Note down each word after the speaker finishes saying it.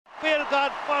We're gone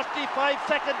 45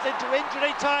 seconds into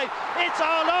injury time. It's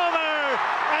all over.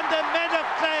 And the men of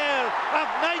Clare of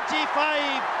 95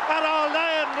 are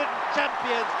All-Ireland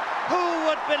champions. Who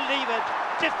would believe it?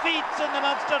 Defeats in the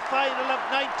Munster final of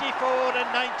 94 and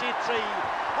 93.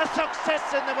 A success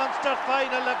in the Munster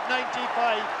final of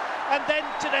 95. And then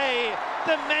today,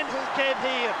 the men who came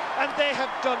here, and they have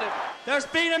done it. There's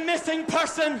been a missing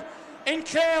person in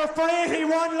Clare for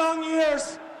 81 long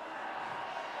years.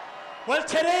 Well,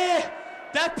 today,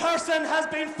 that person has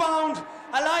been found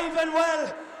alive and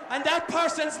well, and that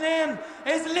person's name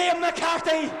is Liam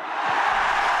McCarthy.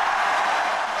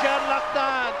 John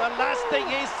Loughnane, the last thing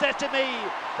he said to me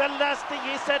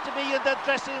in the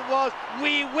dressing room was,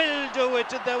 "We will do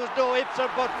it," and there was no ifs or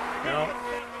buts. We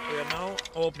are now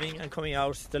opening and coming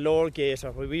out the lower gate, or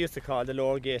what we used to call the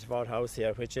lower gate of our house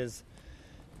here, which is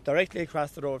directly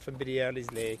across the road from Biddy Early's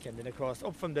lake, and then across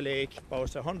up from the lake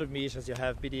about 100 metres you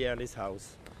have Biddy Early's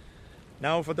house.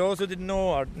 Now, for those who didn't know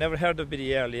or never heard of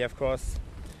Biddy Early, of course,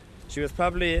 she was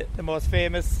probably the most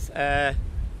famous,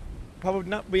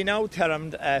 we now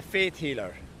termed a faith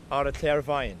healer or a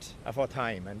clairvoyant of her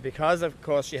time, and because of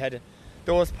course she had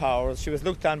those powers, she was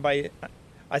looked on by,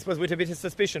 I suppose, with a bit of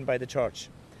suspicion by the church.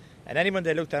 And anyone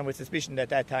they looked on with suspicion at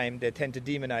that time, they tend to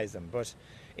demonise them. But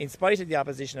in spite of the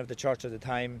opposition of the church at the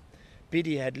time,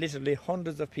 Biddy had literally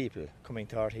hundreds of people coming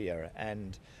to her here.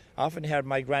 And I often heard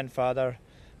my grandfather,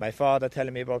 my father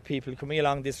telling me about people coming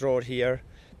along this road here.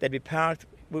 They'd be parked,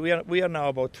 we are now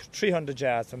about 300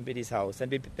 yards from Biddy's house,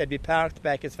 and they'd be parked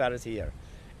back as far as here,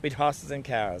 with horses and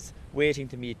cars, waiting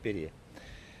to meet Biddy.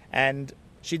 And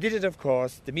she did it, of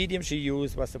course. The medium she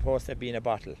used was supposed to have been a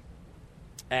bottle.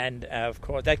 And of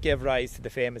course that gave rise to the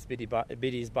famous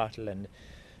Biddy's bottle, and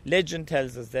legend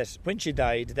tells us that when she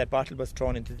died, that bottle was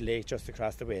thrown into the lake just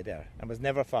across the way there and was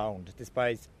never found,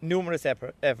 despite numerous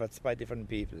efforts by different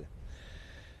people.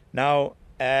 Now,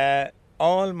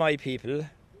 all my people,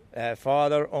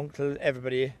 father, uncle,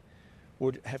 everybody,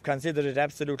 would have considered it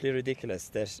absolutely ridiculous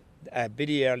that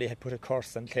Biddy Early had put a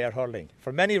curse on Clare hurling,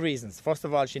 for many reasons. First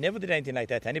of all, she never did anything like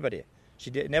that to anybody. She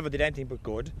never did anything but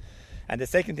good. And the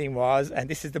second thing was, and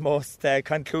this is the most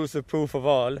conclusive proof of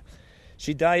all,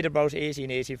 she died about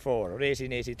 1884 or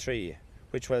 1883,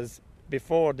 which was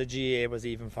before the GAA was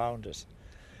even founded.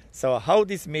 So how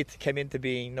this myth came into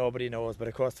being, nobody knows. But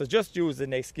of course, they just used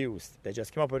an excuse. They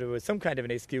just came up with some kind of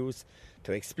an excuse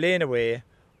to explain away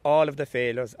all of the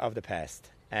failures of the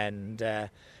past. And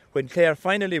when Clare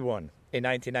finally won in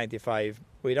 1995,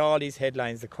 with all these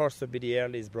headlines, the curse of Biddy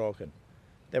Early is broken,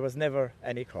 there was never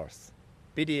any curse.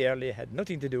 Biddy Early had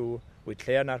nothing to do with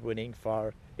Clare not winning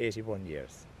for 81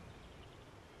 years.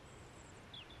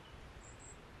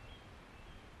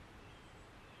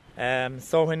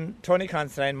 So when Tony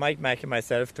Considine, Mike Mack and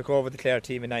myself took over the Clare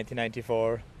team in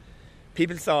 1994,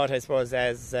 people saw it, I suppose,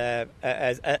 as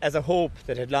a hope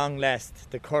that at long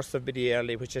last the curse of Biddy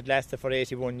Early, which had lasted for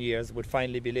 81 years, would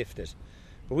finally be lifted.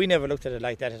 But we never looked at it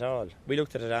like that at all. We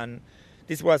looked at it on,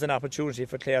 this was an opportunity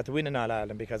for Clare to win in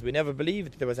All-Ireland, because we never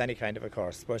believed there was any kind of a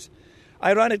curse. But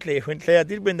ironically, when Clare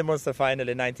did win the Munster final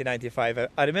in 1995,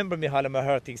 I remember Micheál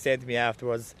Maherty saying to me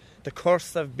afterwards, the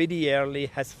curse of Biddy Early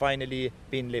has finally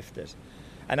been lifted.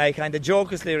 And I kind of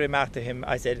jokingly remarked to him,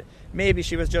 I said, maybe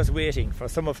she was just waiting for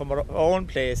someone from her own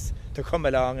place to come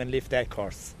along and lift that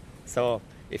curse. So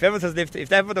if ever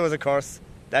there was a curse,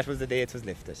 that was the day it was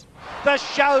lifted. The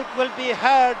shout will be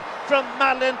heard from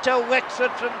Malin to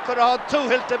Wexford, from Corrod to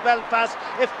Hill to Belfast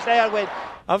if Clare win.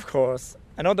 Of course,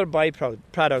 another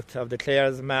byproduct of the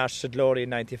Clare's march to glory in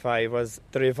 95 was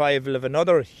the revival of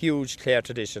another huge Clare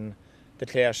tradition, the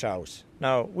Clare shout.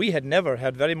 Now, we had never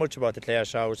heard very much about the Clare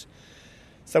shout,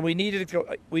 so we needed to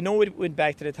go. We know it went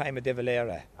back to the time of De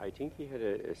Valera. I think he had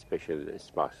a special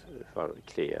spot for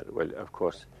Clare. Well, of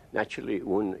course, naturally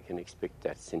one can expect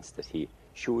that, since that he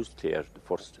chose Clare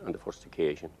on the first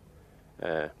occasion.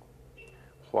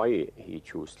 Why he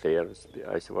chose Clare,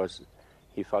 I suppose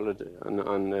he followed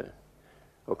on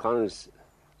O'Connor's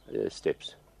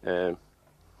steps.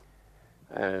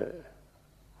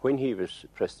 When he was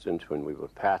president, when we were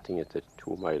parting at the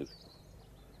 2 Mile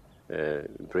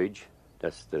bridge,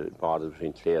 that's the border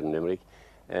between Clare and Limerick,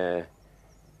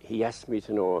 he asked me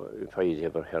to know if I had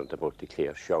ever heard about the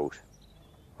Clare shout.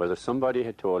 Whether somebody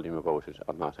had told him about it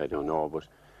or not, I don't know, but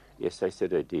yes, I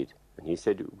said I did. And he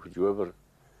said, would you ever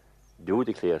do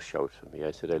the Clare shout for me?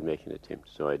 I said, I'll make an attempt.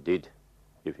 So I did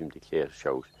give him the Clare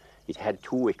shout. It had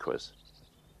 2 echoes.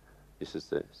 This is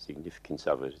the significance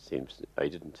of it, it seems. I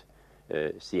didn't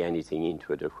see anything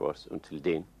into it, of course, until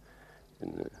then.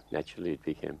 And naturally it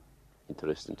became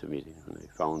interesting to me when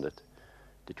I found that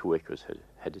the 2 echoes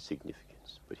had a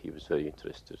significance. But he was very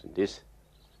interested in this.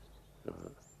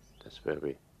 That's where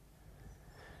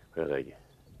I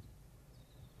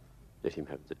let him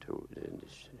have the two in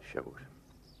this shout.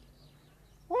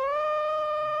 A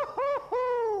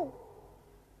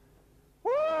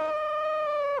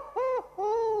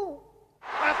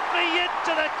free hit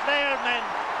to the Clare men,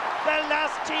 the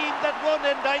last team that won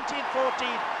in 1914.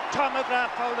 Tom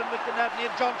McGrath, Fowler McNabney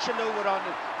and John Shalhoub were on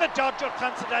it. The Dodger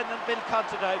Considine and Bill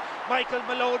Considine, Michael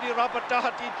Maloney, Robert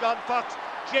Doherty, John Fox,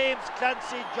 James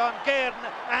Clancy, John Cairn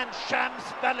and Shams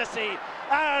Balassi.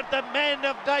 Are the men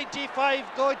of 95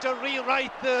 going to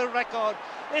rewrite the record?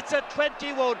 It's a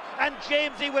 21 and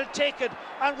Jamesy will take it,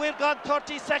 and we've gone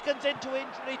 30 seconds into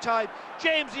injury time.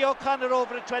 Jamesy O'Connor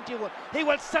over at 21. He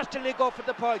will certainly go for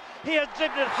the point. He has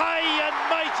driven it high and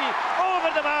mighty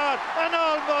over the bar and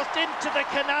almost into the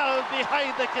canal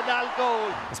behind the canal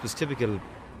goal. This was typical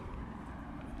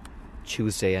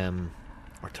Tuesday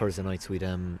or Thursday nights. We'd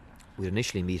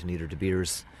initially meet in either De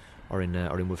Beers or in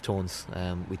Wolftones.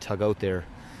 We'd tug out there.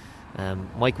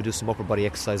 Mike would do some upper body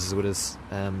exercises with us,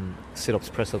 sit-ups,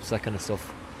 press-ups, that kind of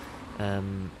stuff.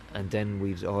 And then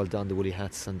we'd all don the woolly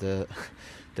hats and the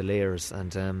layers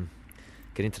and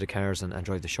get into the cars and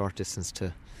drive the short distance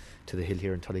to the hill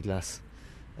here in Tullyglass.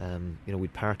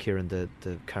 We'd park here in the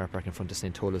car park in front of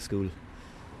St. Tola School,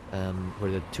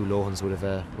 where the two Lohans would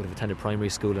have attended primary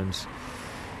school, and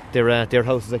their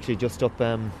house is actually just up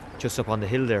on the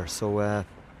hill there. So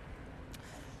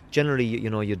generally,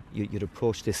 you'd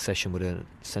approach this session with a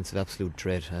sense of absolute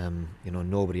dread.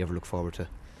 Nobody ever looked forward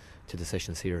to the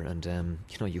sessions here, and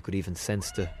you could even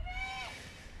sense the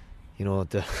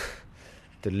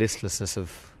listlessness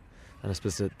of, and I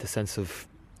suppose the sense of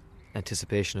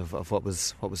anticipation of what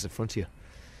was in front of you.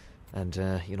 And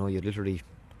you'd literally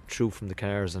troop from the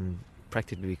cars and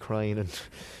practically be crying, and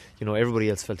everybody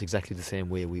else felt exactly the same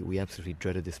way. We absolutely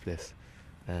dreaded this place.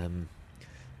 And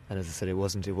as I said, it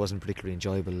wasn't particularly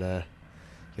enjoyable. Know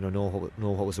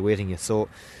what was awaiting you. So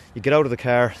you get out of the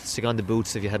car, stick on the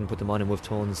boots if you hadn't put them on in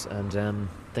Wolftones, and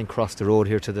then cross the road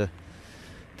here to the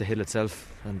hill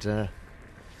itself. And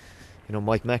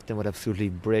Mike Macklin would absolutely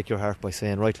break your heart by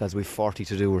saying, "Right, lads, we've 40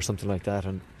 to do," or something like that,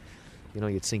 and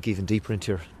you'd sink even deeper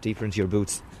into your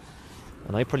boots.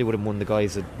 And I probably would have won the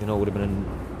guys that would have been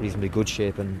in reasonably good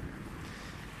shape, and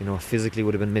physically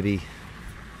would have been maybe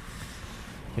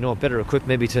better equipped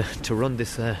maybe to run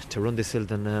this hill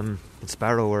than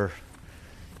Sparrow or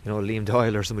Liam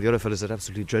Doyle or some of the other fellas that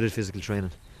absolutely dreaded physical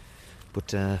training.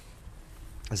 But as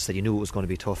I said, you knew it was going to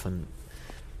be tough, and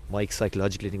Mike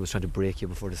psychologically, I think, was trying to break you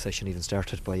before the session even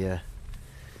started by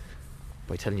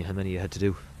telling you how many you had to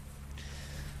do.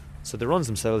 So the runs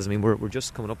themselves, I mean, we're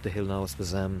just coming up the hill now. I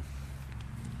suppose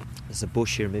there's a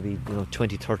bush here, maybe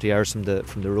 20-30 yards from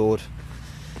the road.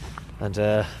 And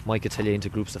Mike could tell you into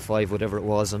groups of 5, whatever it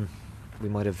was, and we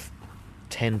might have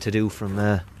 10 to do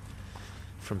from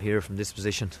here, from this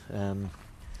position,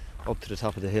 up to the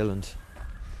top of the hill. And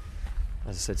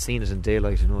as I said, seeing it in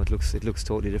daylight, it looks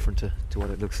totally different to what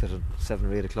it looks at 7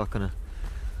 or 8 o'clock on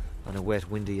a wet,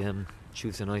 windy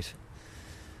Tuesday night.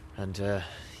 And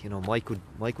Mike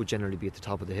would generally be at the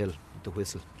top of the hill with the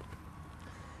whistle.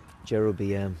 Ger will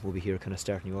be here, kind of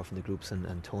starting you off in the groups,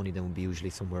 and Tony then will be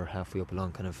usually somewhere halfway up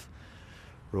along, kind of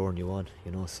roaring you on,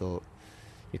 so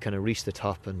you kind of reach the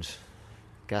top and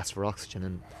gasp for oxygen.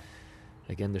 And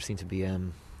again, there seemed to be I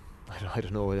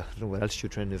don't know what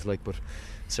altitude trend is like, but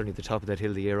certainly at the top of that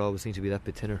hill the air always seemed to be that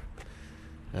bit thinner,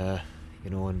 and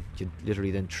you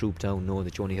literally then troop down knowing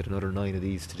that you only had another 9 of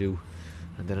these to do,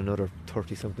 and then another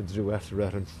 30 something to do after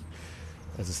that. And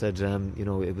as I said,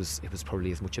 it was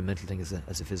probably as much a mental thing as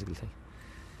a physical thing.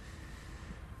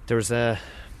 There's on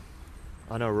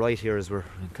our right here, as we're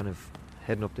kind of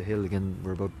heading up the hill again,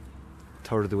 we're about a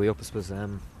third of the way up, I suppose.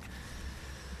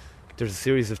 There's a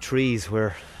series of trees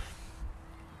where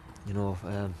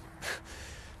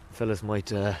fellas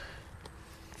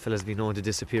be known to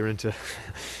disappear into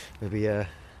maybe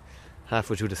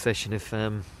halfway through the session if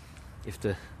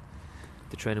the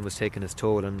training was taking its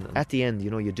toll. And at the end,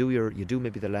 you do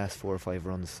maybe the last 4 or 5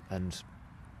 runs, and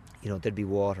there'd be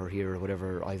water here or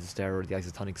whatever, Isostar or the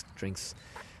isotonics drinks,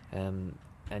 and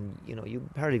you'd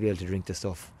hardly be able to drink the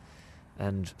stuff.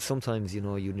 And sometimes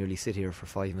you'd nearly sit here for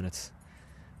 5 minutes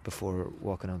before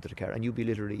walking out to the car, and you'd be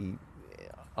literally,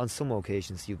 on some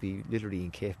occasions, you'd be literally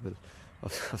incapable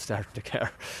of starting the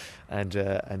car and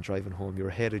driving home. Your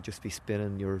head would just be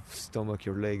spinning, your stomach,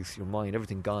 your legs, your mind,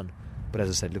 everything gone. But as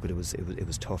I said, look, it was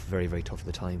tough, very, very tough at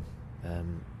the time.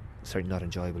 Certainly not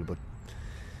enjoyable, but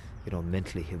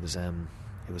mentally it was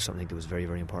something that was very,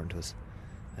 very important to us,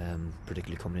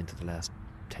 particularly coming into the last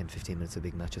 10-15 minutes of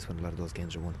big matches when a lot of those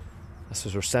games are won. I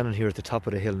suppose we're standing here at the top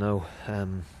of the hill now.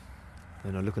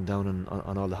 looking down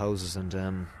on all the houses, and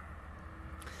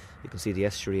you can see the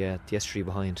estuary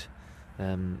behind.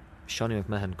 Shawnee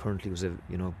McMahon currently was a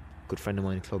good friend of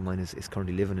mine, a club of mine, is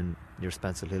currently living near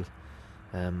Spancil Hill.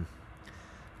 And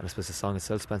I suppose the song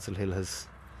itself, Spancil Hill, has,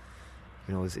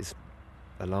 is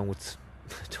along with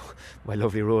My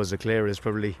Lovely Rose of Clare, is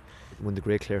probably one of the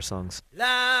great Clare songs.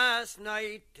 Last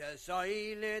night as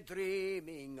I lay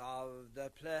dreaming of the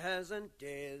pleasant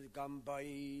days gone by,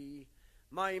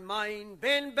 my mind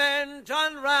been bent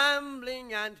on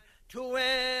rambling, and to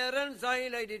errands I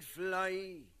did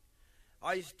fly.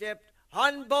 I stepped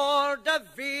on board the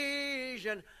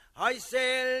Vision, I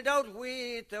sailed out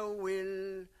with a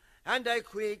will, and I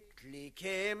quickly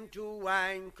came to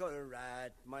anchor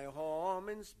at my home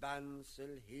in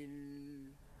Spancil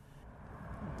Hill.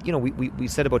 We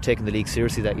set about taking the league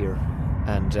seriously that year,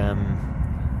 and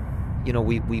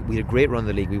we had a great run in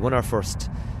the league. We won our first,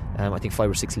 I think, 5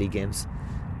 or 6 league games,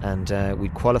 and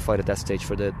we'd qualified at that stage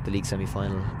for the league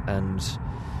semi-final, and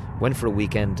went for a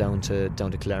weekend down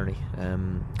to Killarney,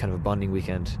 kind of a bonding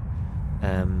weekend,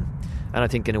 and I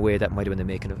think in a way that might have been the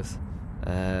making of us.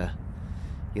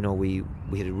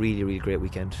 We had a really, really great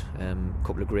weekend, a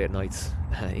couple of great nights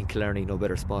in Killarney, no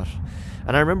better spot.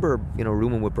 And I remember,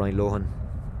 rooming with Brian Lohan,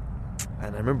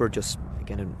 and I remember just,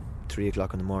 again, at 3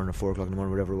 o'clock in the morning or 4 o'clock in the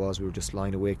morning, whatever it was, we were just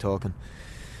lying awake talking.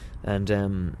 And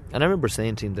I remember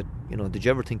saying to him that, did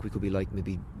you ever think we could be like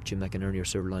maybe Jim McInerney or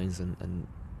Sir Lyons and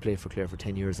play for Clare for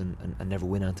 10 years and never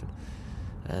win anything?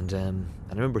 And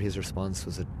I remember his response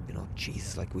was that,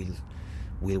 Jesus, like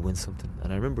we'll win something.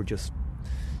 And I remember just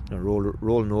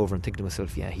rolling over and thinking to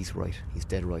myself, yeah, he's right, he's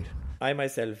dead right. I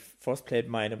myself first played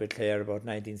minor with Clare about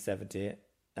 1970,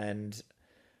 and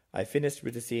I finished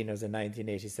with the seniors in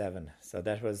 1987. So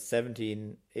that was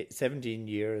 17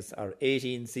 years or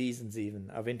 18 seasons even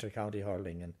of inter-county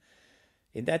hurling. And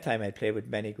in that time I played with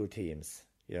many good teams,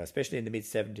 especially in the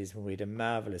mid-70s when we had a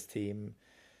marvellous team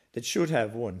that should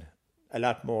have won a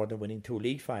lot more than winning 2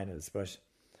 league finals. But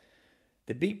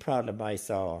the big problem I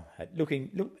saw at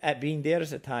being there at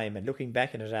the time and looking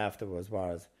back on it afterwards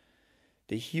was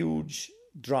the huge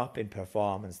drop in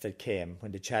performance that came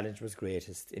when the challenge was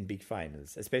greatest in big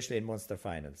finals, especially in Munster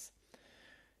finals.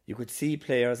 You could see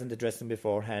players in the dressing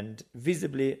beforehand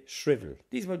visibly shrivel.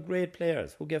 These were great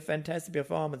players who gave fantastic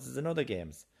performances in other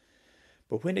games.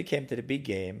 But when it came to the big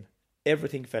game,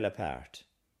 everything fell apart.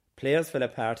 Players fell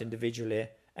apart individually,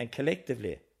 and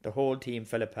collectively the whole team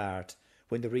fell apart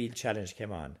when the real challenge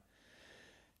came on.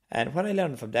 And what I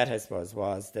learned from that, I suppose,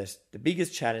 was that the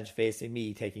biggest challenge facing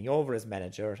me taking over as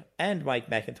manager, and Mike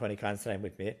McIntyre Considine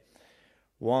with me,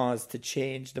 was to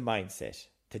change the mindset,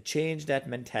 to change that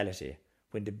mentality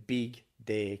when the big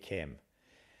day came.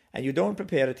 And you don't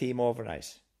prepare a team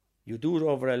overnight. You do it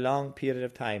over a long period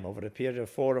of time, over a period of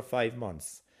 4 or 5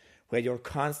 months, where you're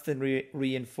constantly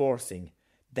reinforcing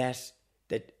that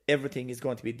everything is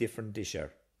going to be different this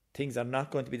year. Things are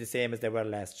not going to be the same as they were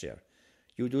last year.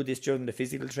 You do this during the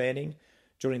physical training,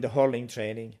 during the hurling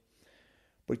training.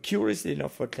 But curiously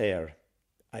enough for Clare,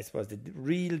 I suppose the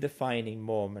real defining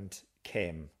moment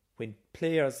came when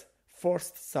players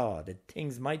first saw that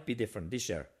things might be different this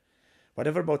year.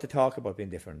 Whatever about the talk about being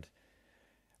different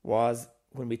was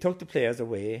when we took the players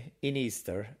away at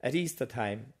Easter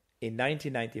time in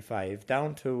 1995,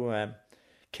 down to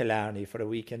Killarney for a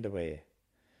weekend away.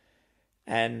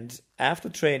 And after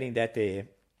training that day,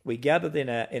 we gathered in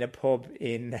a pub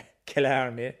in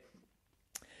Killarney,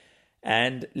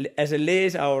 and at a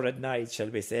late hour at night, shall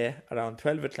we say, around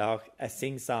 12 o'clock, a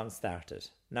sing-song started.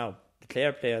 Now, the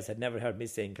Clare players had never heard me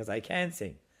sing because I can't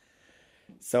sing.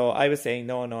 So I was saying,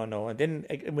 no. And then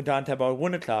it went on to about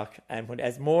 1 o'clock, and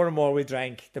as more and more we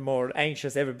drank, the more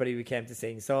anxious everybody became to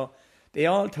sing. So they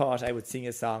all thought I would sing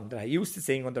a song that I used to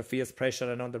sing under fierce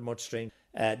pressure and under much strain,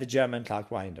 the German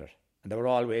Clockwinder. And they were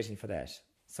all waiting for that.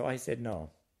 So I said,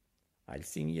 no, I'll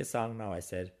sing you a song now, I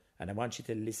said, and I want you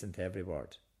to listen to every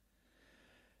word.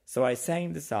 So I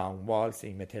sang the song,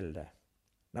 Waltzing Matilda.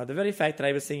 Now, the very fact that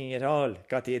I was singing it all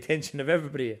got the attention of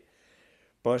everybody.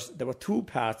 But there were 2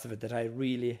 parts of it that I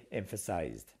really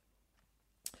emphasised.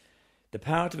 The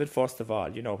part of it, first of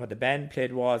all, where the band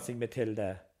played Waltzing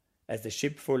Matilda as the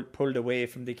ship pulled away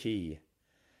from the quay.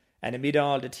 And amid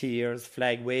all the tears,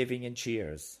 flag waving and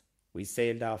cheers, we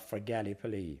sailed off for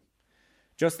Gallipoli.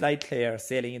 Just like Clare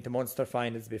sailing into Munster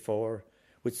finals before,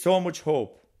 with so much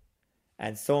hope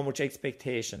and so much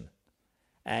expectation,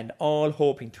 and all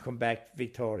hoping to come back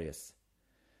victorious.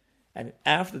 And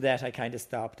after that I kind of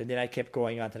stopped, and then I kept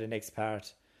going on to the next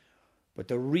part. But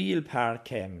the real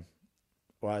part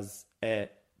was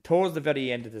towards the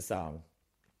very end of the song.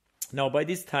 Now, by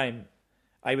this time,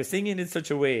 I was singing in such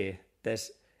a way that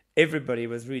everybody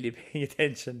was really paying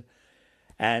attention.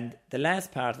 And the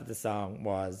last part of the song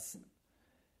was,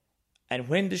 and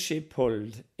when the ship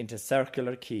pulled into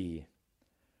Circular Quay,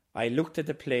 I looked at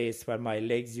the place where my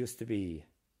legs used to be,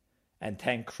 and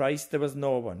thank Christ there was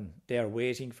no one there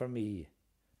waiting for me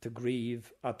to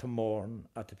grieve or to mourn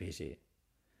or to pity.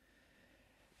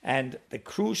 And the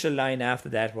crucial line after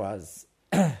that was,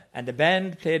 and the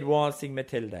band played Waltzing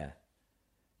Matilda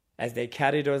as they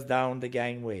carried us down the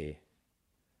gangway.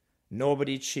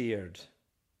 Nobody cheered.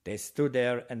 They stood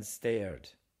there and stared,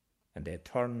 and they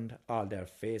turned all their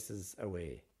faces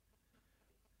away.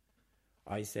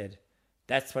 I said,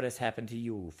 that's what has happened to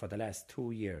you for the last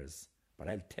 2 years, but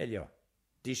I'll tell you,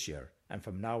 this year and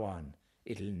from now on,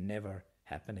 it'll never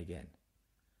happen again.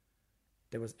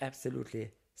 There was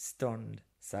absolutely stunned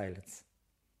silence.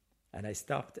 And I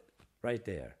stopped right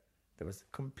there. There was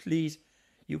complete,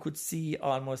 you could see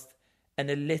almost an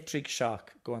electric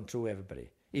shock going through everybody.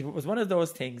 It was one of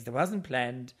those things that wasn't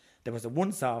planned. There was a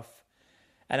once-off.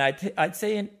 And I'd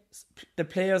say the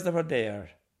players that were there,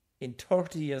 in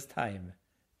 30 years' time,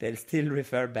 they'll still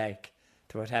refer back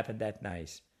to what happened that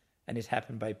night. And it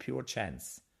happened by pure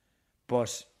chance.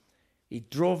 But it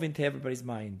drove into everybody's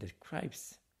mind that,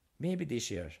 cripes, maybe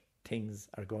this year things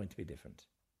are going to be different.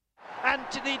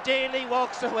 Anthony Daly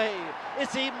walks away.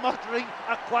 Is he muttering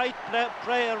a quiet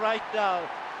prayer right now?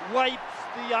 Wipes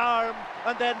the arm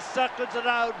and then circles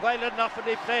around while an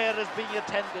Offaly player is being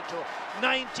attended to.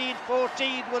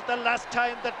 1914 was the last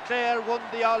time that Clare won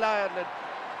the All-Ireland.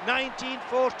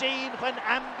 1914 when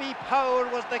Amby Power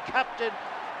was the captain.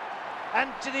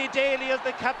 Anthony Daly is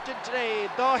the captain today.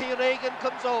 Dáithí Reagan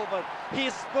comes over.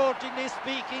 He's sportingly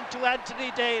speaking to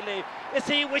Anthony Daly. Is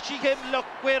he wishing him luck?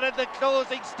 We're in the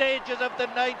closing stages of the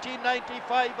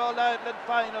 1995 All-Ireland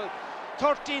final.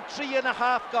 33 and a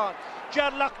half gone.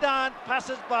 Ger Loughnane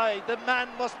passes by. The man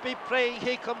must be praying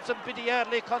he comes from Biddy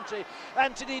Early country.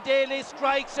 Anthony Daly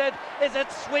strikes it. Is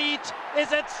it sweet?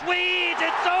 Is it sweet?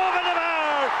 It's over the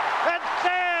bar! And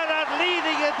Clare are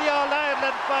leading in the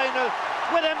All-Ireland final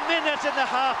with a minute and a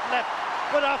half left.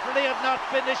 But Offaly have not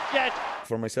finished yet.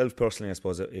 For myself personally, I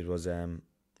suppose it was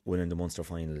winning the Munster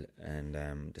final and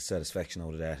the satisfaction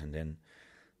out of that. And then,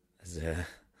 as the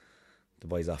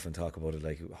boys often talk about it,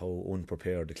 like how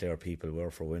unprepared the Clare people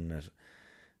were for winning it.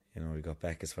 You know, we got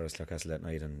back as far as Clarecastle that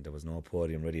night and there was no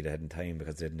podium ready. They hadn't time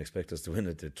because they didn't expect us to win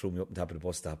it. They threw me up on top of the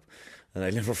bus stop, and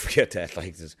I'll never forget that.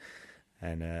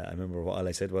 And I remember all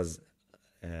I said was,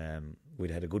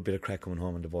 we'd had a good bit of crack coming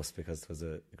home on the bus because it was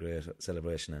a great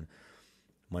celebration, and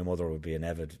my mother would be an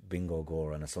avid bingo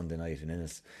goer on a Sunday night in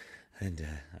Ennis. And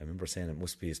I remember saying it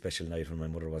must be a special night when my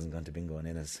mother wasn't going to bingo in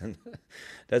Ennis. And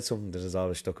that's something that has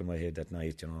always stuck in my head that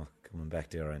night, you know, coming back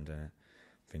there and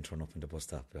being thrown up in the bus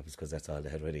stop. That was because that's all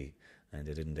they had ready and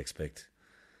they didn't expect,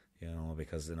 you know,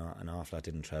 because an awful lot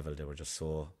didn't travel. They were just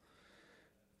so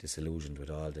disillusioned with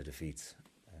all the defeats.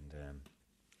 And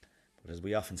but as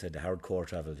we often said, the hardcore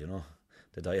travelled, you know,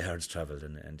 the diehards travelled,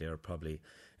 and they're probably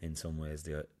in some ways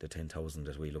the 10,000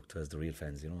 that we look to as the real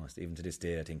fans, you know. Even to this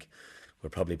day, I think we're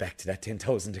probably back to that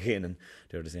 10,000 again, and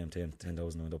they're the same 10,000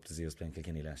 who went up to see us playing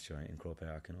Kilkenny last year in Croke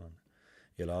Park, you know. And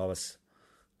you'll always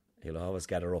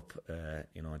gather up,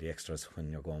 you know, the extras when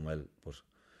you're going well, but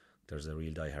there's a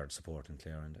real diehard support in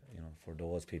Clare, and you know, for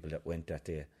those people that went that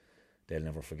day, they'll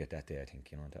never forget that day. I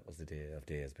think, you know, that was the day of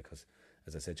days because,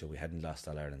 as I said to you, we hadn't lost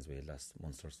All-Irelands, we had lost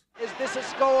Munsters. Is this a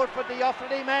score for the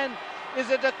Offaly men? Is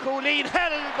it a Colleen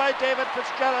held by David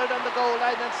Fitzgerald on the goal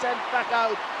line and sent back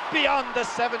out beyond the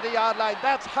 70-yard line?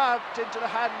 That's harped into the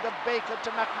hand of Baker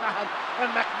to McMahon,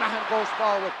 and McMahon goes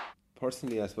forward.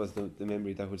 Personally, I suppose the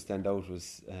memory that would stand out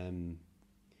was when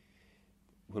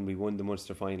we won the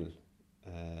Munster final.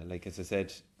 Like as I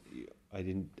said,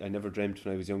 I never dreamt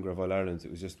when I was younger of All-Ireland.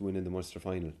 It was just winning the Munster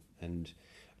final, and I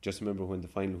just remember when the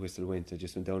final whistle went, I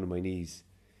just went down on my knees.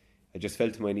 I just fell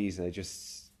to my knees, and I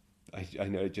just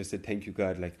said thank you,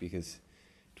 God, like, because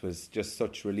it was just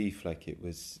such relief. Like, it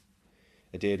was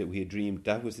a day that we had dreamed.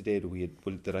 That was the day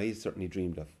that I certainly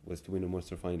dreamed of, was to win a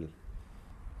Munster final.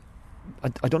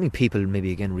 I don't think people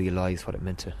maybe again realise what it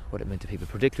meant to people,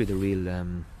 particularly the real,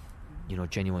 you know,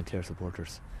 genuine Clare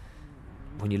supporters.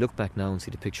 When you look back now and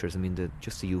see the pictures, I mean,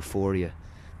 just the euphoria.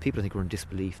 People, I think, were in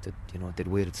disbelief that, you know, they'd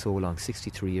waited so long,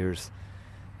 63 years,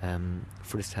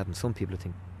 for this to happen. Some people, I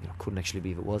think, you know, couldn't actually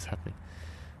believe it was happening.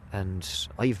 And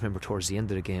I even remember towards the end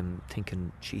of the game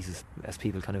thinking, Jesus, as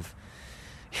people kind of,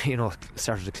 you know,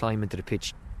 started to climb into the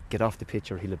pitch, get off the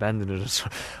pitch, or he'll abandon it,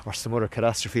 or some other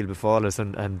catastrophe will befall us,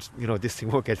 and you know, this thing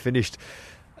won't get finished.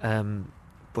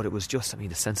 But it was just, I mean,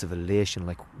 the sense of elation,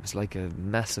 like, it was like a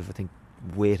massive, I think,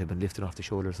 weight had been lifted off the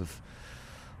shoulders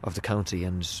of the county,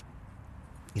 and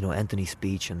Anthony's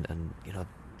speech and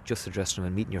just addressing him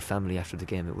and meeting your family after the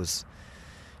game. It was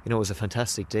a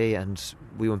fantastic day, and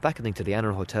we went back, I think, to the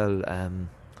Anner Hotel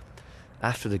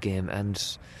after the game,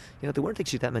 and there weren't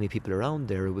actually that many people around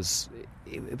there. It was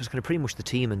kind of pretty much the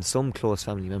team and some close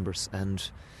family members,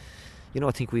 and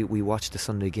I think we watched the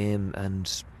Sunday game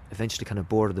and eventually kind of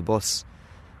boarded the bus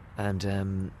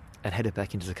and headed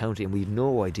back into the county, and we had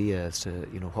no idea as to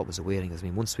what was awaiting us. I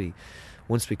mean, once we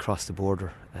crossed the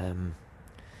border,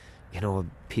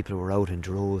 people were out in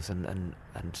droves, and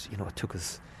it took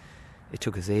us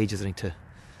ages, I think,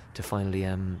 to finally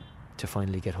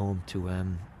get home, to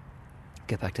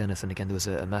get back to Ennis. And again, there was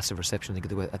a massive reception, I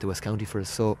think, at the West County for us.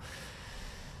 So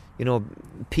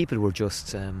people were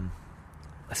just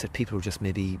people were just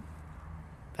maybe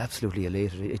absolutely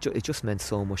elated. It just meant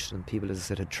so much to them. People, as I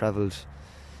said, had travelled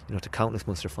to countless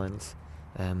Munster finals,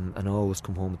 and always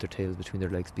come home with their tails between their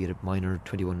legs, be it at minor,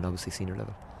 21 and obviously senior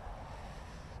level.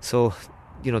 So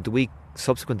the week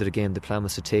subsequent to the game, the plan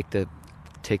was to take the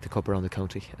cup around the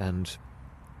county. And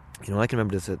I can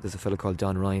remember there's a fellow called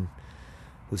Don Ryan,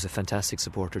 who's a fantastic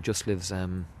supporter, just lives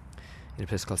in a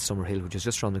place called Summerhill, which is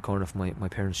just around the corner from my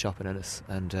parents' shop in Ennis.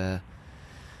 And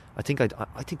I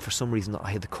think for some reason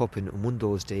I had the cup in one of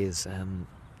those days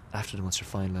after the Munster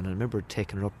final, and I remember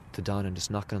taking it up to Don and just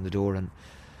knocking on the door, and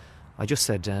I just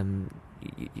said,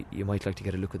 you might like to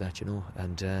get a look at that,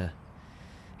 and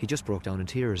he just broke down in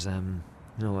tears, and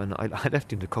I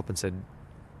left him the cup and said,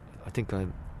 I think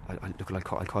I'll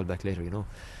call back later, and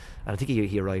I think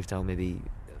he arrived down maybe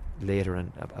later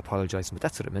and apologised, but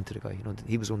that's what it meant to the guy.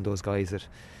 He was one of those guys that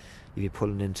you'd be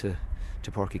pulling into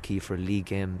Páirc Uí Chaoimh for a league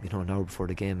game, an hour before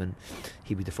the game, and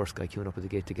he'd be the first guy queuing up at the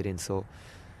gate to get in. So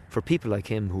for people like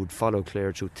him who'd follow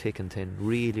Clare through thick and thin,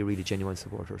 really, really genuine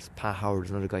supporters. Pat Howard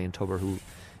is another guy in Tubber who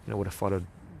would have followed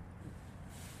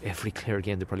every Clare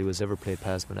game that probably was ever played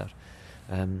Pasman at.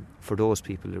 For those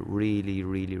people, it really,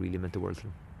 really, really meant the world to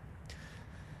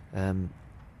them.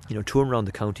 Touring around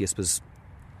the county, I suppose,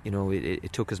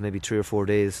 it took us maybe 3 or 4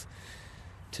 days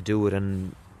to do it,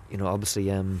 and obviously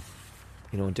in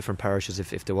different parishes,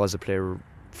 if there was a player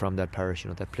from that parish,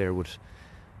 that player would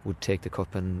take the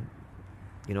cup, and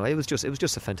it was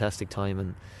just a fantastic time.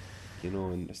 And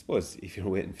and I suppose if you're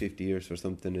waiting 50 years for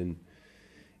something and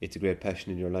it's a great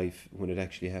passion in your life, when it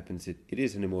actually happens, it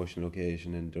is an emotional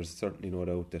occasion, and there's certainly no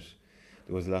doubt that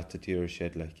there was lots of tears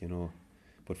shed,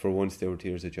 but for once there were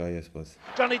tears of joy, I suppose.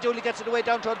 Johnny Dooley gets it away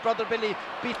down towards brother Billy,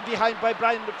 beaten behind by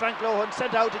Frank Lohan,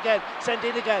 sent out again, sent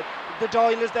in again. The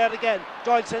Doyle is there again.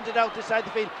 Doyle sent it out this side of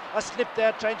the field. A slip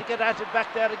there, trying to get at it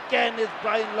back there again is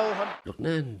Brian Lohan. Look,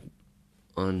 Nan,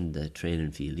 on the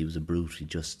training field, he was a brute. He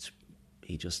just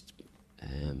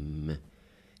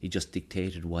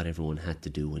dictated what everyone had to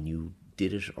do, and you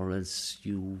did it, or else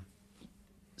you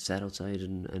sat outside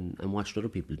and watched other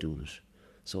people doing it.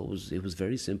 So it was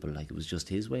very simple. It was just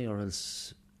his way or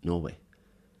else no way.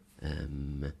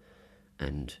 And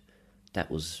that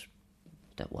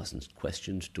wasn't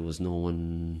questioned. There was no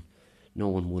one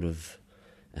would have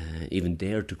even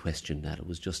dared to question that. It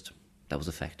was just, that was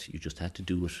a fact. You just had to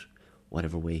do it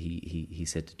whatever way he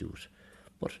said to do it.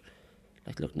 But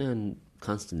look, Nan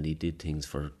constantly did things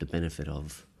for the benefit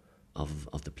of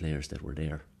the players that were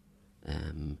there,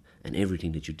 and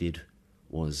everything that you did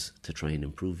was to try and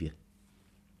improve you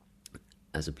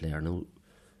as a player. Now,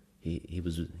 he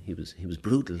was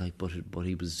brutal, but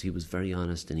he was very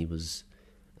honest, and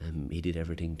he did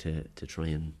everything to try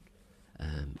and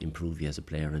improve you as a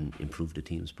player and improve the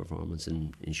team's performance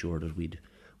and ensure that we'd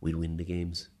win the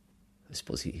games. I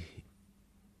suppose he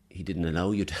didn't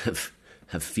allow you to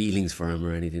have feelings for him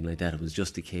or anything like that. It was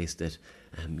just the case that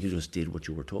you just did what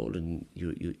you were told, and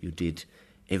you did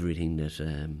everything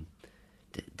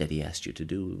that he asked you to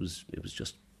do. It was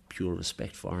just pure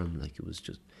respect for him. It was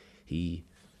just we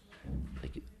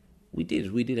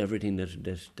did everything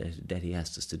that he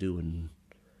asked us to do, and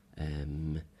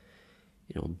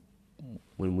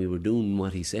when we were doing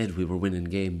what he said, we were winning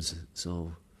games.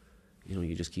 So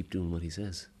you just keep doing what he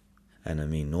says. And I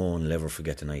mean, no one will ever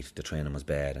forget the night the training was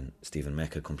bad, and Stephen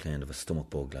Mecca complained of a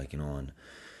stomach bug, and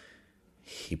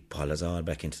he pulled us all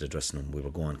back into the dressing room. We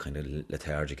were going kind of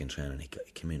lethargic in training. He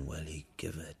came in, he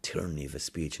gave a tyranny of a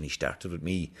speech, and he started with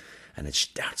me, and it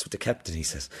starts with the captain, he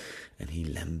says, and he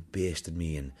lambasted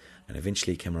me, and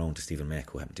eventually he came around to Stephen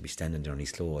Mecca, who happened to be standing there in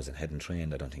his clothes and hadn't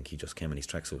trained. I don't think he just came in his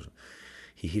tracksuit.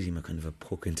 He hit him a kind of a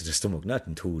poke into the stomach, not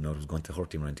in two, not it was going to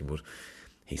hurt him or anything, but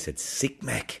he said, "Sick,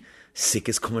 Mac. Sick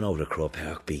is coming out of Croke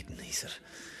Park beaten," he said.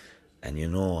 And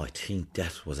I think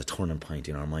that was a turning point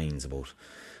in our minds about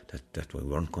that we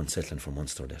weren't going settling for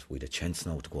Munster, that we had a chance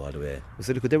now to go all the way.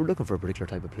 So they were looking for a particular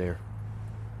type of player.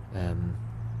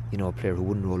 you know, a player who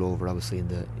wouldn't roll over, obviously, in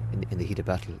the heat of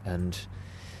battle. And,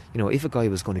 you know, if a guy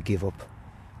was going to give up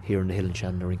here in the Hill and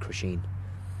Shannon or in Crusheen,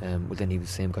 well, then the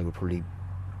same guy would probably,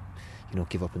 you know,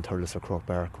 give up in Thurles or Croke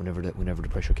Park whenever the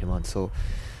pressure came on. So,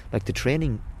 like, the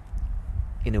training,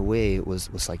 in a way, was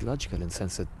psychological, in the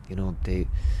sense that, you know, they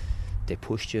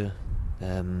pushed you.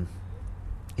 You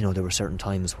know, there were certain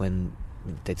times when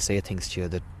they'd say things to you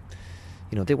that,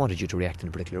 you know, they wanted you to react in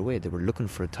a particular way. They were looking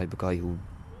for a type of guy who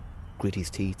grit his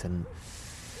teeth and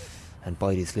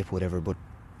bite his lip, whatever, but,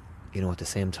 you know, at the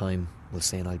same time was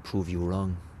saying, I'll prove you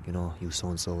wrong, you know, you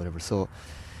so-and-so, whatever. So,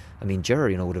 I mean,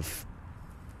 Gerard, you know, would have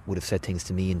said things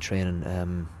to me in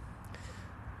training.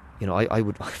 You know, I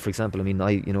would, for example, I mean,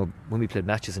 you know, when we played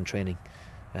matches in training,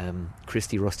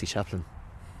 Rusty Chaplin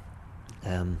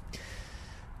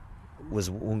was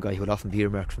one guy who would often be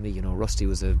earmarked for me. You know, Rusty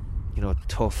was a, you know,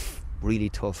 tough, really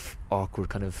tough, awkward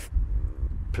kind of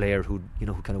player who, you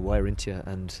know, who kind of wire into you.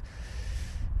 And,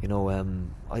 you know,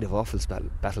 I'd have awful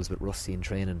battles with Rusty in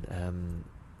training.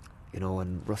 You know,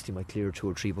 and Rusty might clear 2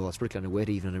 or 3 balls, particularly on a wet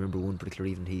evening. I remember one particular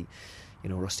evening,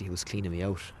 Rusty was cleaning me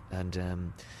out,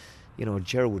 and you know,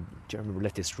 Gerard would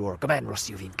let this roar, "Come on,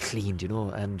 Rusty, you've been cleaned," you know,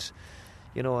 and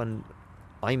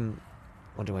I'm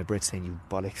under my breath saying, "You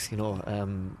bollocks," you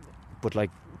know, but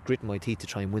like gritting my teeth to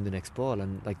try and win the next ball,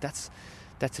 and like that's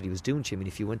what he was doing to you. I mean,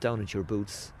 if you went down into your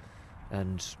boots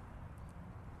and,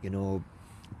 you know,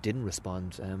 didn't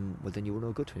respond, well, then you were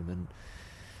no good to him. And,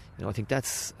 you know, I think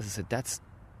that's, as I said, that's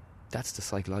the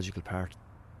psychological part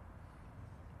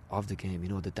of the game. You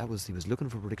know, he was looking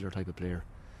for a particular type of player,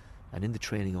 and in the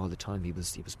training all the time he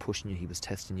was pushing you, he was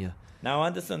testing you. Now,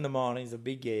 on the Sunday mornings of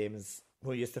big games,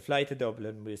 we used to fly to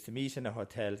Dublin. We used to meet in a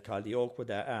hotel called the Oakwood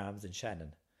Arms in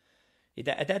Shannon.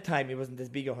 At that time, it wasn't as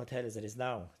big a hotel as it is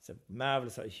now. It's a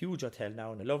marvellous, a huge hotel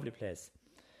now, and a lovely place.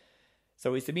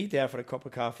 So we used to meet there for a cup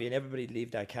of coffee, and everybody would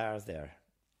leave their cars there.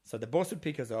 So the bus would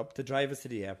pick us up to drive us to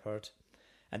the airport,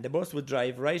 and the bus would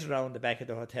drive right around the back of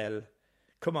the hotel,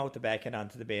 come out the back and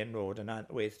onto the main road and on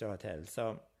way to the hotel.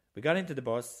 So we got into the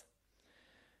bus,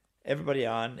 everybody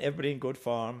in good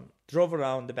form, drove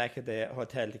around the back of the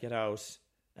hotel to get out,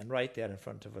 and right there in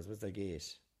front of us was the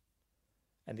gate,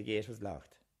 and the gate was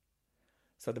locked.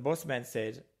 So the busman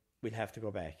said, "We'll have to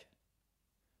go back."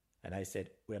 And I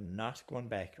said, "We're not going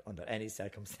back under any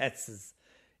circumstances,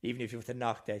 even if you have to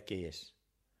knock that gate."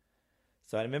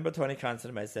 So I remember Tony Conson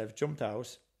and myself jumped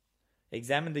out,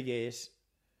 examined the gate,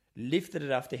 lifted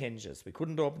it off the hinges. We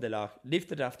couldn't open the lock,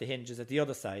 lifted it off the hinges at the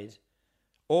other side,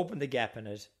 opened the gap in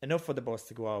it, enough for the bus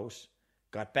to go out,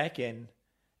 got back in,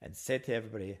 and said to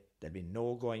everybody, "There'll be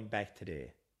no going back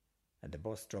today." And the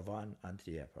bus drove on onto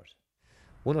the airport.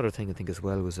 One other thing I think as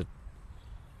well was that,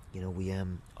 you know, we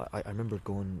I remember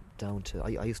going down to,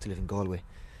 I used to live in Galway,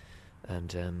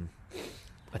 and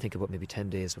I think about maybe 10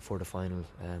 days before the final,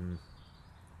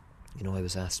 you know, I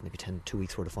was asked, maybe 2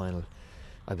 weeks before the final,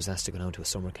 I was asked to go down to a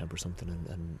summer camp or something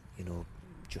and you know,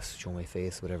 just show my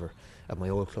face, whatever, at my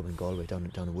old club in Galway,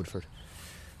 down in Woodford.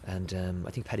 And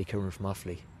I think Paddy Kieran from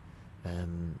Offaly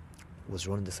was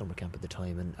running the summer camp at the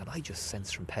time, and I just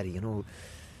sensed from Paddy, you know,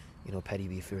 Paddy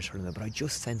be a fierce hurler, but I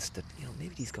just sensed that, you know,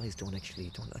 maybe these guys I don't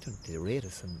think they rate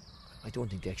us, and I don't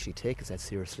think they actually take us that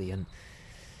seriously. And,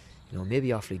 you know, maybe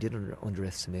Offaly did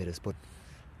underestimate us, but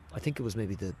I think it was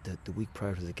maybe the week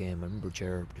prior to the game. I remember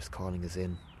Gerard just calling us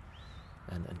in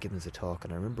and giving us a talk,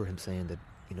 and I remember him saying that,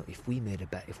 you know, if we make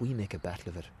a battle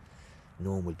of it,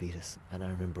 no one will beat us. And I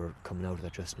remember coming out of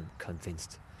that dressing room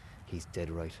convinced he's dead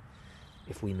right.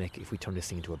 If we turn this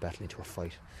thing into a battle, into a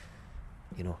fight,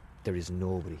 you know, there is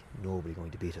nobody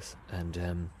going to beat us. And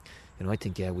you know, I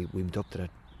think, yeah, we went up to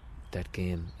that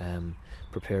game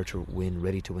prepared to win,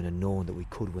 ready to win, and knowing that we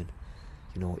could win,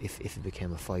 you know, if it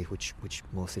became a fight, which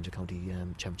most inter-county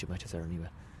championship matches are anyway.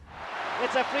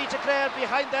 It's a free to Clare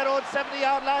behind their own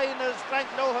 70-yard line as Frank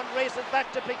Nohan races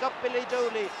back to pick up Billy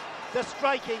Dooley. The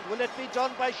striking, will it be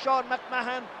done by Sean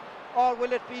McMahon, or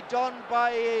will it be done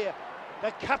by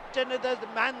the captain of the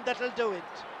man that'll do it?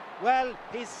 Well,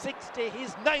 he's 60,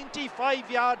 he's 95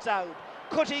 yards out.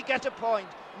 Could he get a point?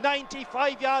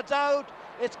 95 yards out,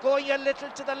 it's going a little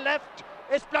to the left,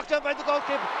 it's blocked out by the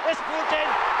goalkeeper, it's pulled in,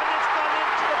 and it's gone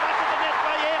into the back of the net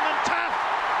by Eamon Taff.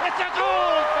 It's a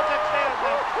goal for the Clare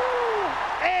now.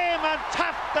 Eamon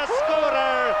Taff, the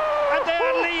scorer, and they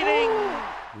are leading.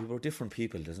 We were different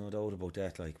people, there's no doubt about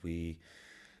that. Like,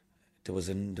 there was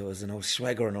an old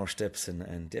swagger in our steps,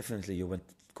 and definitely you went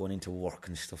going into work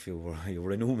and stuff, you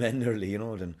were a new man nearly, you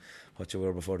know, than what you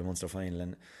were before the Munster final.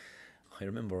 And I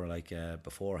remember, like,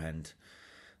 beforehand,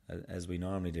 as we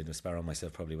normally did with Sparrow,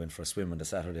 myself probably went for a swim on the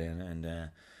Saturday, and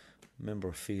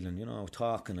remember feeling, you know,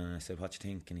 talking, and I said, what do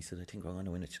you think? And he said, I think we're going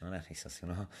to win it, you know that. He says, you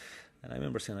know. And I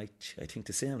remember saying, I think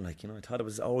the same, like, you know, I thought it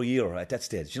was our year at that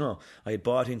stage, you know. I had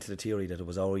bought into the theory that it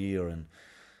was our year, and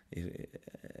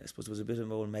I suppose there was a bit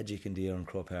of old magic in the air in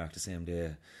Croke Park the same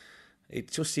day. It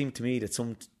just seemed to me that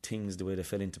some things, the way they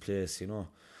fell into place, you know,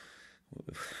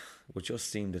 it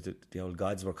just seemed that the old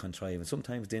gods were contriving.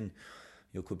 Sometimes then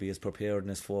you could be as prepared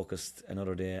and as focused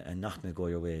another day and nothing would go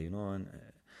your way, you know. And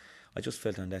I just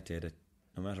felt on that day that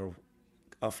no matter,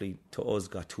 awfully to us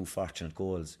got 2 fortunate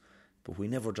goals, but we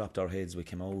never dropped our heads. We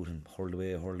came out and hurled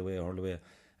away.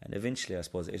 And eventually, I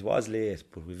suppose, it was late,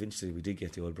 but eventually we did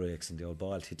get the old breaks, and the old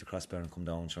ball hit the crossbar and come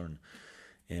down, sure, and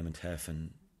aim and taff,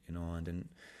 and, you know, and then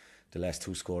the last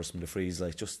 2 scores from the frees,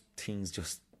 like, just things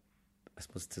just, I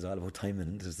suppose it's all about timing,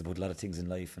 and there's about a lot of things in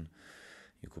life, and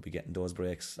you could be getting those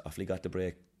breaks. Offaly got the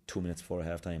break 2 minutes before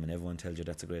half time, and everyone tells you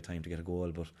that's a great time to get a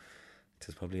goal, but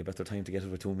it's probably a better time to get it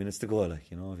with 2 minutes to go,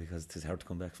 like, you know, because it's hard to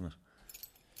come back from it.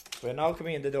 We're now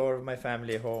coming in the door of my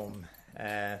family home.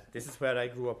 This is where I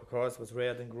grew up, of course, was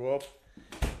reared and grew up.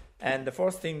 And the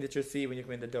first thing that you see when you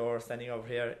come in the door, standing over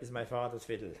here, is my father's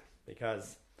fiddle,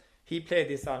 because he played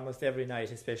this almost every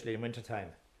night, especially in winter time.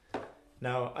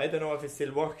 Now, I don't know if it's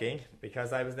still working,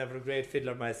 because I was never a great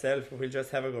fiddler myself, but we'll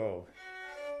just have a go.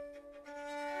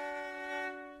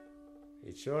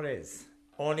 It sure is.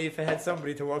 Only if I had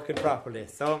somebody to work it properly.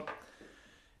 So,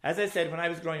 as I said, when I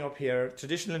was growing up here,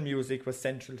 traditional music was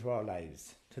central to our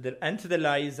lives, to the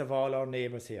lives of all our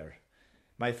neighbours here.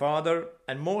 My father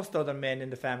and most other men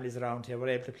in the families around here were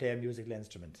able to play a musical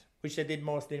instrument, which they did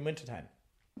mostly in winter time.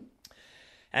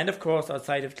 And of course,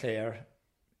 outside of Clare,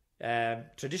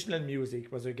 traditional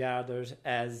music was regarded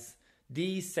as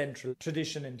the central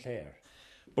tradition in Clare.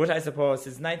 But I suppose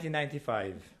since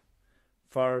 1995,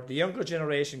 for the younger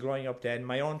generation growing up then,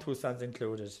 my own 2 sons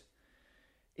included,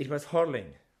 it was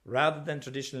hurling rather than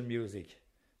traditional music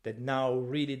that now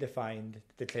really defined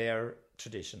the Clare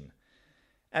tradition.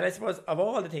 And I suppose of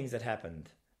all the things that happened,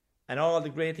 and all the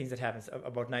great things that happened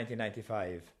about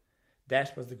 1995,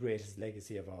 that was the greatest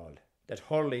legacy of all. That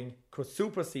hurling could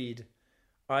supersede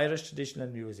Irish traditional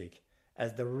music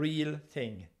as the real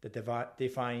thing that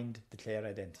defined the Clare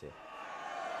identity.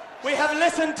 We have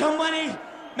listened to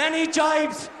many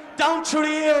jibes down through the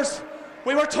years.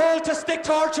 We were told to stick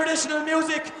to our traditional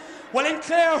music. Well, in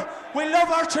Clare, we love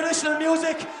our traditional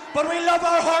music, but we love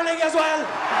our hurling as well.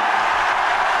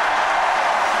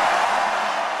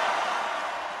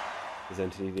 As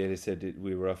Anthony Daly said,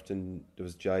 we were often, there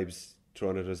was jibes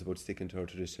thrown at us about sticking to our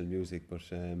traditional music, but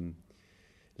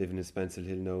living in Spancil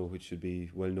Hill now, which should be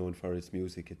well known for its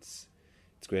music, it's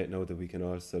great now that we can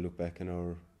also look back on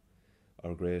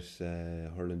our great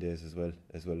hurling days as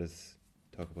well as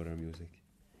talk about our music.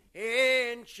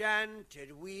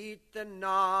 Enchanted with the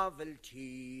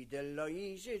novelty,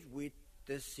 delighted with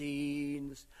the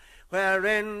scenes,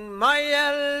 wherein my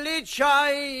early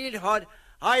childhood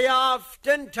I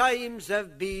oftentimes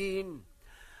have been.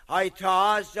 I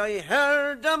thought I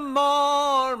heard a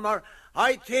murmur,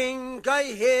 I think I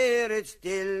hear it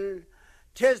still.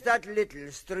 'Tis that little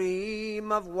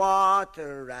stream of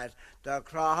water at the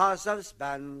cross of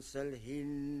Spancil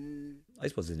Hill. I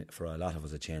suppose for a lot of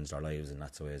us it changed our lives in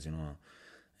lots of ways, you know,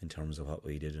 in terms of what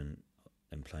we did in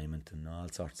employment and all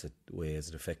sorts of ways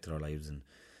it affected our lives and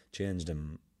changed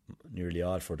them nearly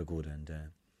all for the good. And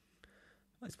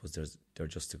I suppose they're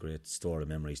just a great store of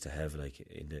memories to have, like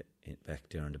back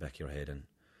there in the back of your head. And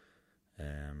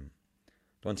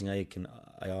the one thing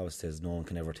I always say is no one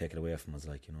can ever take it away from us,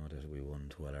 like, you know, that we won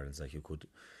 2 All-Irelands. Like, you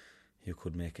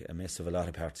could make a mess of a lot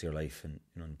of parts of your life, and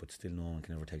you know, but still no one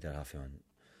can ever take that off you. And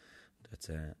that's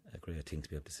a great thing to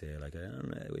be able to say. Like,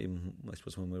 I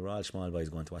suppose when we were all small boys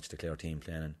going to watch the Clare team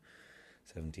playing in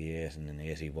 78 and in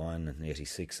 81 and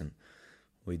 86, and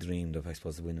we dreamed of, I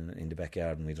suppose, winning in the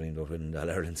backyard, and we dreamed of winning the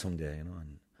All-Ireland someday, you know.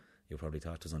 And you probably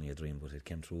thought it was only a dream, but it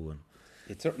came true. And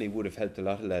it certainly would have helped a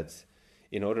lot of lads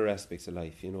in other aspects of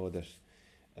life, you know, that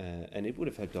and it would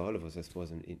have helped all of us, I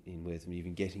suppose, in ways. I mean,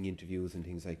 even getting interviews and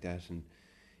things like that. And,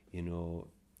 you know,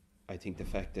 I think the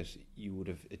fact that you would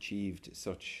have achieved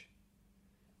such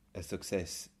a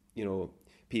success, you know,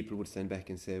 people would stand back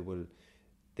and say, well,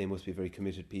 they must be very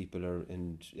committed people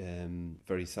and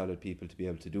very solid people to be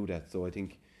able to do that. So I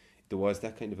think there was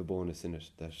that kind of a bonus in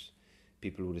it, that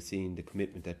people would have seen the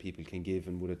commitment that people can give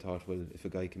and would have thought, well, if a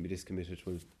guy can be this committed,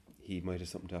 well, he might have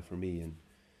something to offer me. And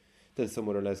then some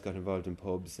other lads got involved in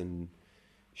pubs and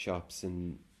shops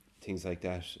and things like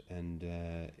that, and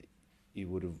it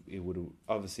would have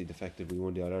obviously, the fact that we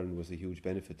won the All-Ireland was a huge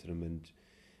benefit to them,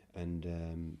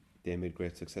 and they made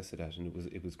great success of that, and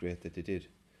it was great that they did.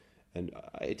 And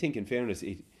I think, in fairness,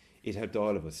 it helped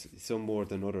all of us. Some more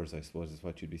than others, I suppose, is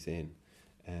what you'd be saying.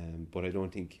 But I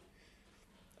don't think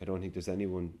there's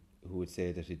anyone who would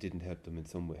say that it didn't help them in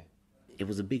some way. It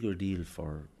was a bigger deal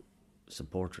for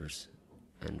supporters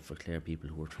and for Clare people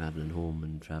who were travelling home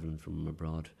and travelling from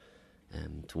abroad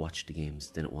to watch the games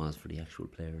than it was for the actual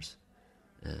players.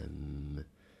 And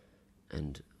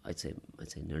I'd say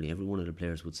nearly every one of the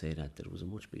players would say that it was a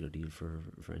much bigger deal for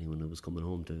anyone who was coming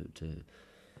home to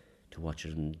watch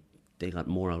it, and they got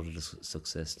more out of the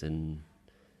success than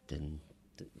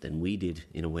we did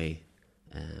in a way,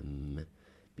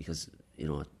 because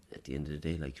at the end of the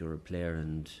day, like, you're a player,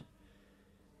 and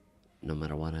no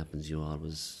matter what happens, you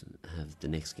always have the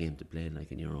next game to play, like,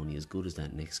 and you're only as good as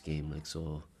that next game, like,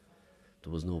 so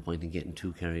there was no point in getting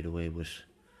too carried away with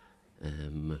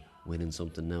winning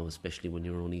something now, especially when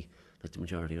you're only, like, the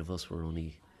majority of us were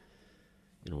only,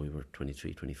 we were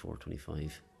 23, 24,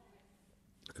 25,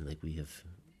 and like, we have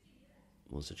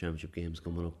most of the championship games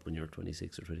coming up when you're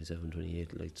 26 or 27,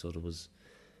 28, like, so there was,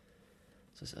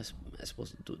 I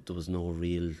suppose there was no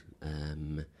real,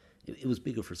 it was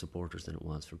bigger for supporters than it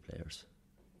was for players.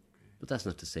 But that's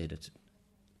not to say that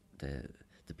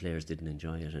the players didn't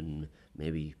enjoy it, and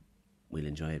maybe we'll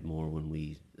enjoy it more when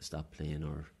we stop playing,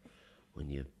 or when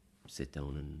you sit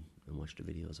down and watch the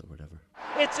videos or whatever.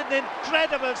 It's an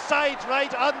incredible side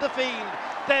right on the field.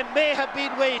 They may have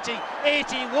been waiting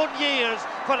 81 years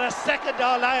for a second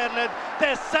All-Ireland.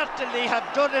 They certainly have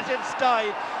done it in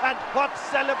style, and what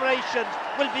celebrations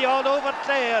will be all over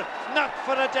Clare, not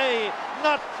for a day,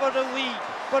 not for a week,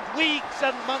 but weeks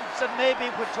and months, and maybe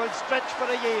which will stretch for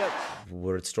a year.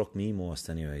 Where it struck me most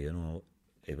anyway,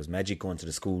 it was magic going to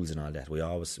the schools and all that.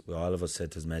 All of us said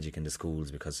it was magic in the schools,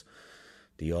 because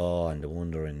the awe and the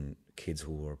wonder in kids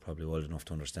who were probably old enough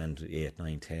to understand 8,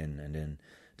 9, 10, and then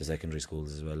the secondary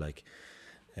schools as well, like.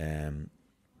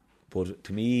 But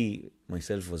to me,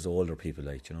 myself, was older people,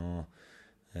 like, I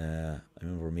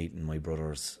remember meeting my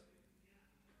brother's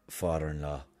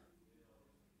father-in-law,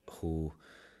 who,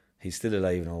 he's still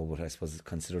alive now, but I suppose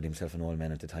considered himself an old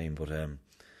man at the time, but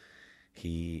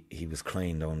he was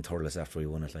crying down Thurles after we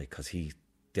won it, like, because he'd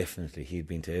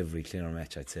been to every Clare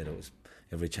match, I'd say, that was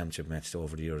every championship match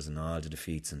over the years, and all the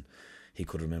defeats, and he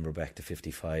could remember back to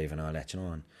 55 and all that,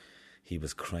 and he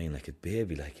was crying like a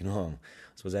baby, like, I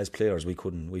suppose as players we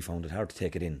found it hard to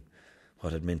take it in,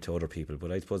 what it meant to other people,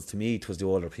 but I suppose to me it was the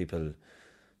older people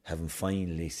having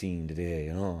finally seen the day,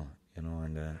 and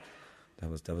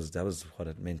that was what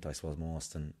it meant, I suppose,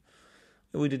 most. And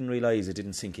we didn't realise, it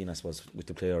didn't sink in, I suppose, with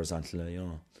the players until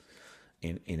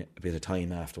in a bit of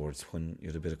time afterwards, when you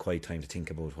had a bit of quiet time to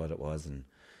think about what it was, and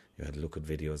you had to look at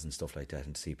videos and stuff like that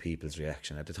and see people's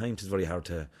reaction. At the time, it was very hard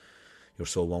to. You're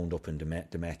so wound up in the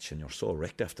match, and you're so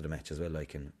wrecked after the match as well,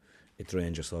 like, and it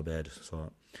drains you so bad.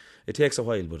 So it takes a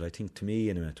while, but I think to me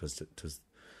anyway, it was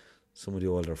some of the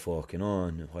older folk,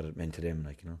 and what it meant to them,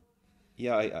 like,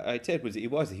 Yeah, I'd say it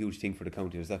was a huge thing for the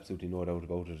county. There's absolutely no doubt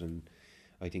about it, and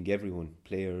I think everyone,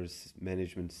 players,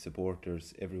 management,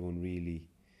 supporters, everyone really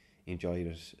enjoyed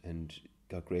it and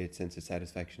got great sense of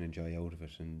satisfaction and joy out of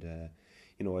it. And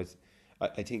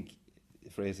I think the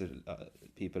phrase that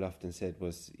people often said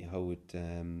was how it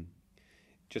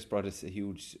just brought us a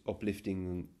huge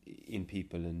uplifting in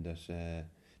people, and that there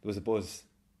was a buzz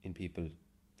in people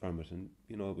from it, and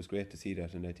it was great to see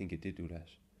that, and I think it did do that.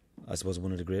 I suppose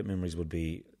one of the great memories would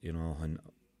be, when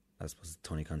I suppose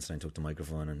Tony Considine took the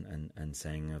microphone and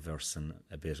sang a verse and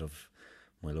a bit of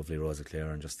My Lovely Rose of Clare,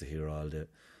 and just to hear all the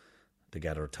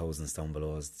gathered thousands down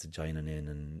below us joining in,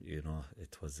 and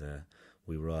it was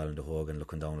we were all in the Hogan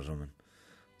looking down at them, and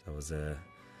that was a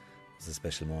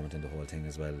special moment in the whole thing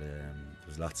as well. There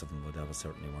was lots of them, but that was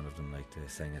certainly one of them. Like, they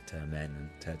sang it to a man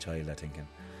and to a child, I think, and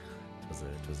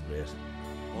it was great.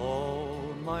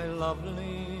 Oh, my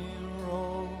lovely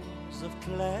Rose of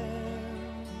Clare,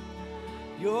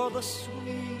 you're the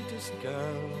sweetest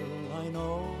girl I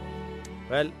know.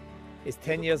 Well, it's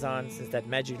 10 years on since that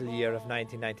magical year of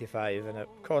 1995, and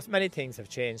of course many things have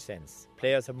changed since.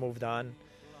 Players have moved on.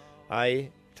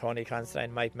 Tony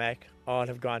Considine, Mike Mack, all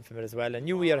have gone from it as well. A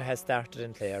new year has started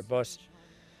in Clare, but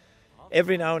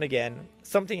every now and again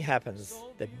something happens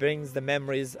that brings the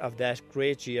memories of that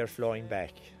great year flowing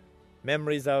back.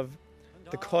 Memories of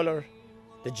the colour,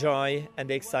 the joy and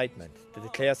the excitement that the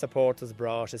Clare supporters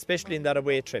brought, especially in their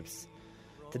away trips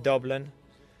to Dublin,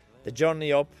 the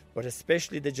journey up, but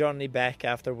especially the journey back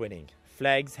after winning.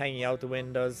 Flags hanging out the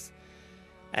windows,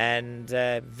 and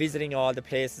visiting all the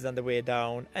places on the way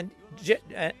down, and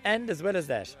as well as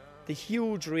that, the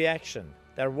huge reaction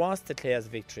there was to Clare's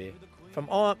victory from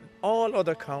all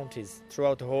other counties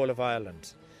throughout the whole of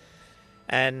Ireland.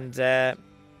 And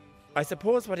I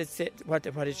suppose what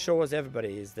it shows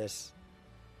everybody is that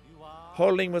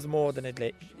hurling was more than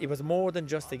it was more than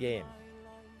just a game.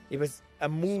 It was a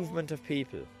movement of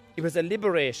people. It was a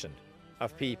liberation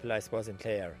of people, I suppose, in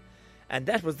Clare. And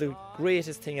that was the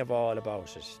greatest thing of all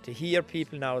about it. To hear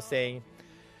people now saying,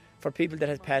 for people that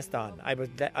had passed on,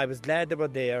 I was glad they were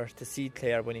there to see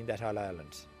Clare winning that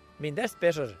All-Ireland. I mean, that's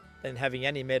better than having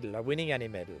any medal or winning any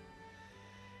medal.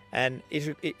 And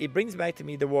it brings back to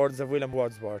me the words of William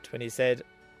Wordsworth when he said,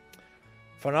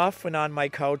 "For oft when on my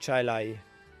couch I lie,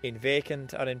 in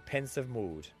vacant or in pensive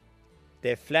mood,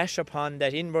 they flash upon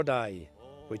that inward eye,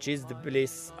 which is the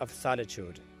bliss of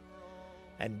solitude.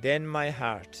 And then my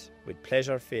heart with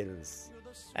pleasure fills,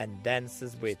 and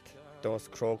dances with those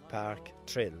Croke Park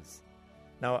thrills."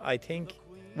 Now, I think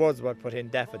Wordsworth put in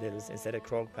daffodils instead of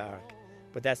Croke Park,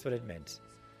 but that's what it meant.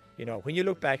 You know, when you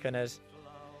look back on it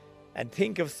and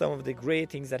think of some of the great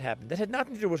things that happened, that had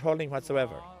nothing to do with hurling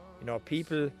whatsoever. You know,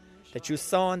 people that you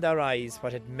saw in their eyes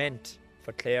what it meant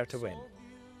for Clare to win.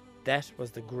 That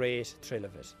was the great thrill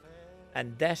of it.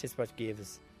 And that is what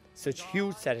gives such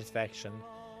huge satisfaction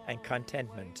and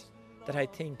contentment that I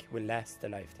think will last a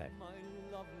lifetime.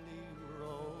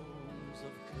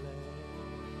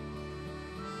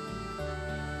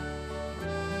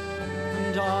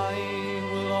 And I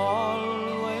will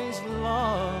always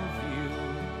love you,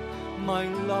 my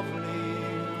lovely